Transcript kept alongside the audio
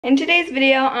In today's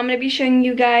video, I'm going to be showing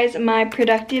you guys my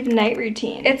productive night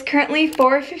routine. It's currently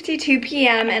 4:52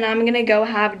 p.m. and I'm going to go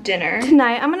have dinner.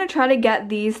 Tonight, I'm going to try to get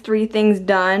these 3 things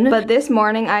done, but this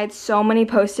morning I had so many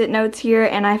post-it notes here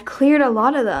and I've cleared a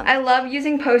lot of them. I love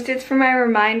using post-its for my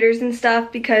reminders and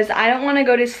stuff because I don't want to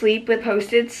go to sleep with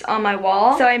post-its on my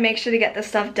wall, so I make sure to get the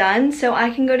stuff done so I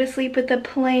can go to sleep with a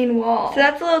plain wall. So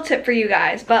that's a little tip for you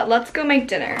guys, but let's go make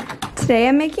dinner. Today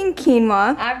I'm making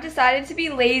quinoa. I've decided to be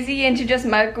lazy and to just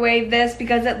microwave this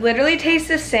because it literally tastes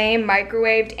the same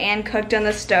microwaved and cooked on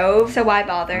the stove, so why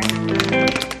bother?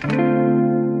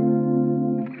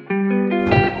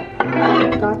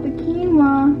 Got the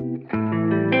quinoa.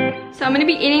 So I'm gonna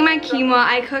be eating my quinoa.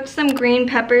 I cooked some green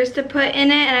peppers to put in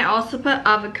it and I also put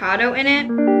avocado in it.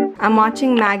 I'm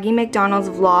watching Maggie McDonald's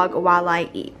vlog while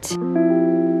I eat.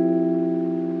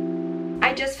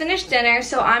 I just finished dinner,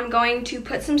 so I'm going to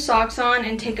put some socks on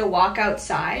and take a walk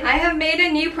outside. I have made a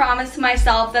new promise to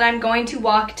myself that I'm going to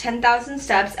walk 10,000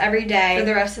 steps every day for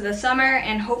the rest of the summer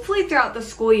and hopefully throughout the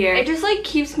school year. It just like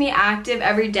keeps me active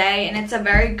every day and it's a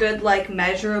very good like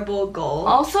measurable goal.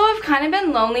 Also, I've kind of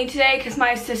been lonely today because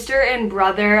my sister and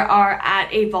brother are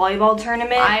at a volleyball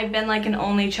tournament. I've been like an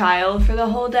only child for the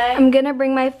whole day. I'm gonna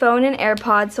bring my phone and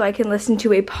AirPods so I can listen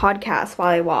to a podcast while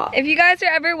I walk. If you guys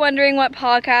are ever wondering what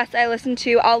podcast I listen to,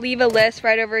 I'll leave a list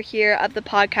right over here of the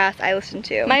podcasts I listen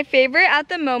to. My favorite at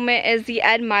the moment is the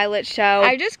Ed Milet show.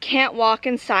 I just can't walk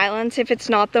in silence if it's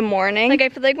not the morning. Like I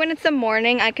feel like when it's the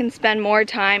morning, I can spend more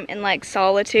time in like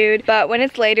solitude, but when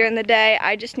it's later in the day,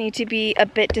 I just need to be a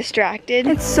bit distracted.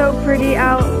 It's so pretty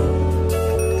out.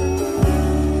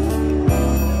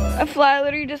 A fly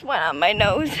literally just went on my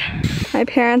nose. My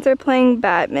parents are playing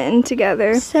badminton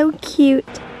together. So cute.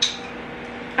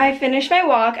 I finished my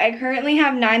walk. I currently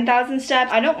have 9,000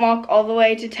 steps. I don't walk all the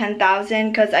way to 10,000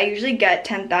 because I usually get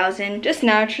 10,000 just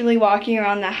naturally walking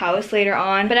around the house later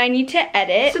on, but I need to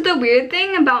edit. So the weird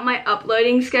thing about my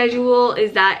uploading schedule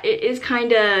is that it is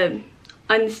kind of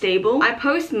unstable. I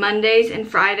post Mondays and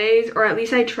Fridays, or at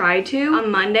least I try to.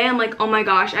 On Monday, I'm like, oh my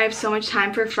gosh, I have so much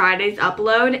time for Friday's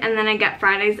upload, and then I get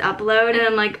Friday's upload, and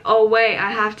I'm like, oh wait,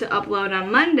 I have to upload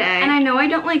on Monday. And I know I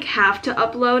don't like have to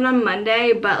upload on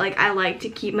Monday, but like I like to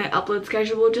keep my upload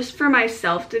schedule just for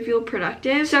myself to feel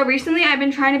productive. So recently I've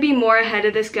been trying to be more ahead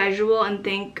of the schedule and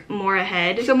think more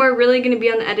ahead. So we're really gonna be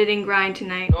on the editing grind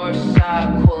tonight. North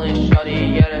side, cool and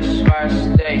shawty, yeah, that's where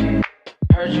I stay.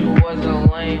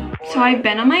 So I've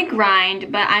been on my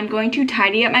grind, but I'm going to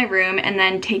tidy up my room and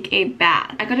then take a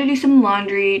bath. I gotta do some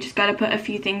laundry, just gotta put a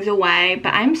few things away,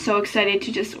 but I'm so excited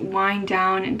to just wind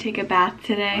down and take a bath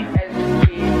today.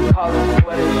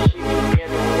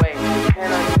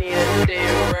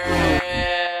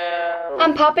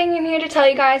 I'm popping in here to tell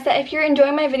you guys that if you're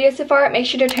enjoying my video so far, make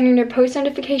sure to turn on your post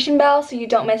notification bell so you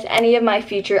don't miss any of my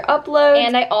future uploads.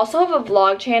 And I also have a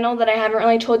vlog channel that I haven't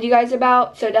really told you guys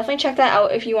about, so definitely check that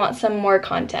out if you want some more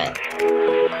content.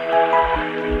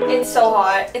 It's so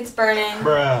hot. It's burning.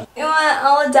 Bruh. You know what?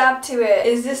 I'll adapt to it.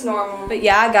 Is this normal? But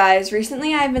yeah, guys,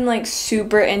 recently I've been like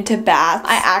super into baths.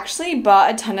 I actually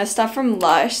bought a ton of stuff from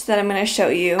Lush that I'm gonna show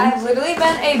you. I've literally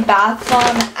been a bath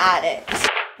bomb addict.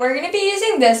 We're gonna be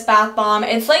using this bath bomb.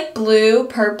 It's like blue,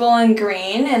 purple, and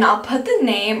green, and I'll put the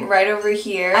name right over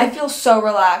here. I feel so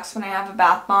relaxed when I have a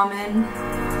bath bomb in.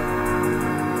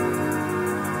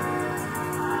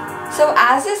 So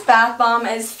as this bath bomb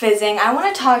is fizzing, I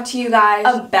want to talk to you guys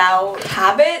about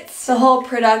habits, the whole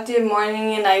productive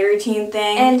morning and night routine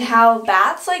thing, and how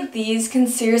baths like these can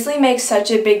seriously make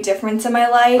such a big difference in my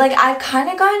life. Like, I've kind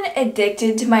of gotten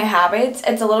addicted to my habits.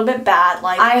 It's a little bit bad.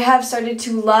 Like, I have started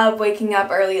to love waking up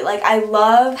early. Like, I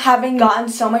love having gotten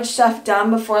so much stuff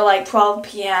done before like 12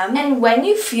 p.m. And when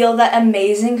you feel that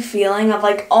amazing feeling of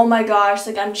like, oh my gosh,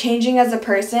 like I'm changing as a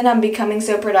person, I'm becoming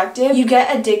so productive, you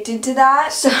get addicted to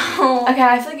that. So okay,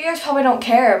 I feel like you guys probably don't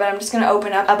care, but I'm just gonna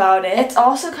open up about it. It's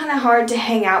also kind of hard to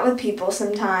hang out with people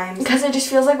sometimes because it just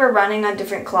feels like we're running on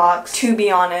different clocks, to be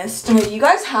honest. You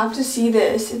guys have to see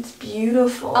this. It's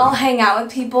beautiful. I'll hang out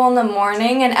with people in the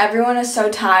morning and everyone is so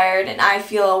tired and I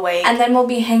feel awake. And then we'll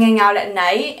be hanging out at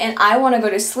night and I want to go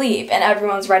to sleep and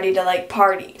everyone's ready to like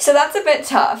party. So that's a bit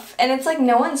tough. And it's like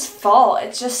no one's fault.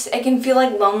 It's just, it can feel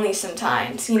like lonely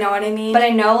sometimes, you know what I mean? But I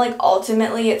know like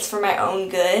ultimately it's for my own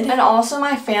good. And also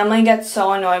my family gets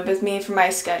so annoyed with me for my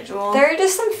schedule. There are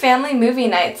just some family movie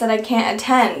nights that I can't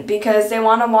attend because they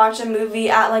want to watch a movie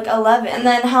at like 11. And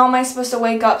then how am I supposed to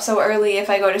wake up so early if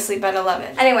I go to sleep at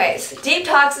 11? Anyways, deep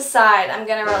talks aside, I'm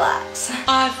gonna relax.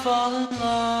 I fall in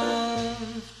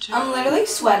love I'm literally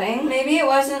sweating. Maybe it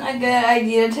wasn't a good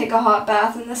idea to take a hot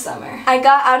bath in the summer. I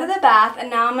got out of the bath and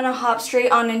now I'm gonna hop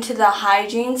straight on into the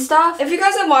hygiene stuff. If you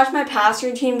guys have watched my past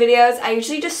routine videos, I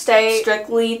usually just stay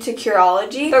strictly to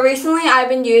Curology. But recently I've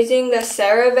been using the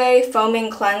FAVE foaming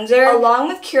cleanser along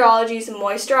with Curology's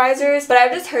moisturizers. But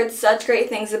I've just heard such great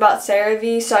things about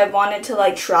CeraVe, so I wanted to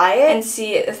like try it and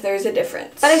see if there's a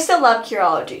difference. But I still love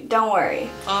Curology, don't worry.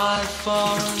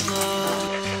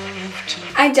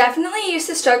 I definitely used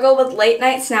to struggle with late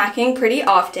night snacking pretty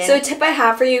often. So a tip I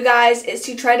have for you guys is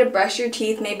to try to brush your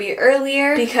teeth maybe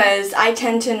earlier, because I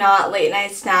tend to not late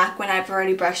night snack when I've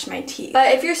already brushed my teeth.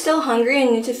 But if you're still hungry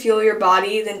and need to fuel your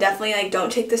body, then definitely like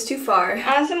don't take this too far.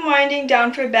 As I'm winding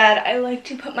down for bed, I like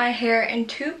to put my hair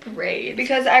into braids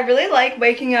because I really like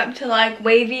waking up to like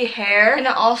wavy hair, and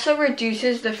it also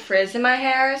reduces the frizz in my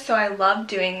hair, so I love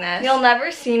doing this. You'll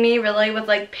never see me really with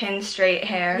like pin straight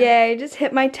hair. Yay, I just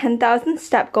hit my 10,000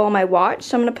 step goal on my watch,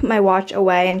 so I'm gonna put my watch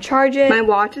away and charge it. My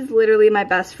watch is literally my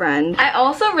best friend. I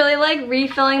also really like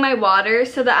refilling my water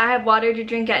so that I have water to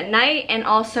drink at night and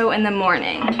also in the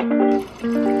morning.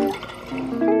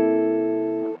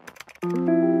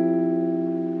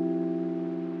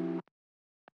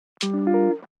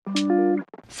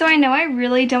 So I know I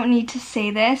really don't need to say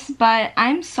this, but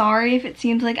I'm sorry if it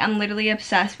seems like I'm literally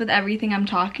obsessed with everything I'm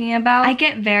talking about. I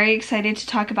get very excited to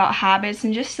talk about habits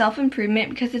and just self-improvement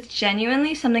because it's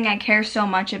genuinely something I care so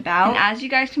much about. And as you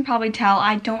guys can probably tell,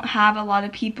 I don't have a lot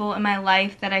of people in my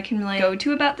life that I can really go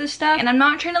to about this stuff. And I'm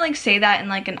not trying to like say that in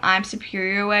like an I'm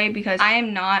superior way, because I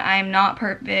am not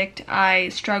perfect. I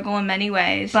struggle in many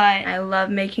ways, but I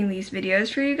love making these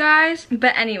videos for you guys.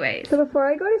 But anyways, so before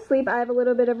I go to sleep, I have a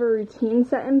little bit of a routine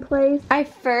set in place. I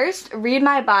first read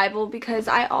my Bible because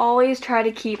I always try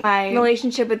to keep my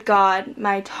relationship with God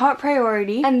my top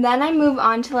priority, and then I move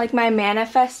on to like my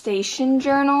manifestation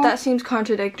journal. That seems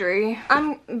contradictory.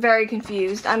 I'm very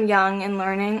confused. I'm young and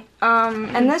learning.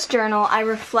 In this journal, I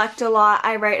reflect a lot.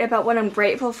 I write about what I'm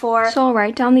grateful for. So I'll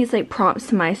write down these like prompts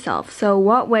to myself. So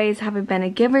what ways have I been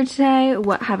a giver today?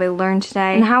 What have I learned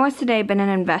today? And how has today been an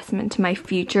investment to my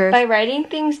future? By writing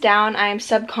things down, I am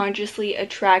subconsciously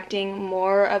attracting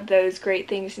more of those great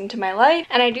things into my life.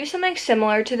 And I do something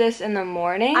similar to this in the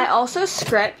morning. I also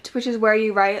script, which is where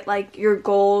you write like your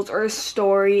goals or a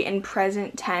story in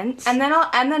present tense. And then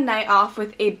I'll end the night off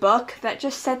with a book that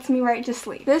just sets me right to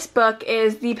sleep. This book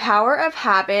is The Power of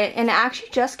Habit, and it actually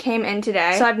just came in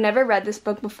today. So I've never read this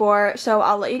book before, so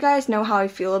I'll let you guys know how I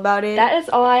feel about it. That is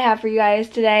all I have for you guys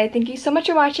today. Thank you so much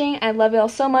for watching. I love you all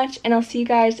so much, and I'll see you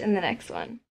guys in the next one.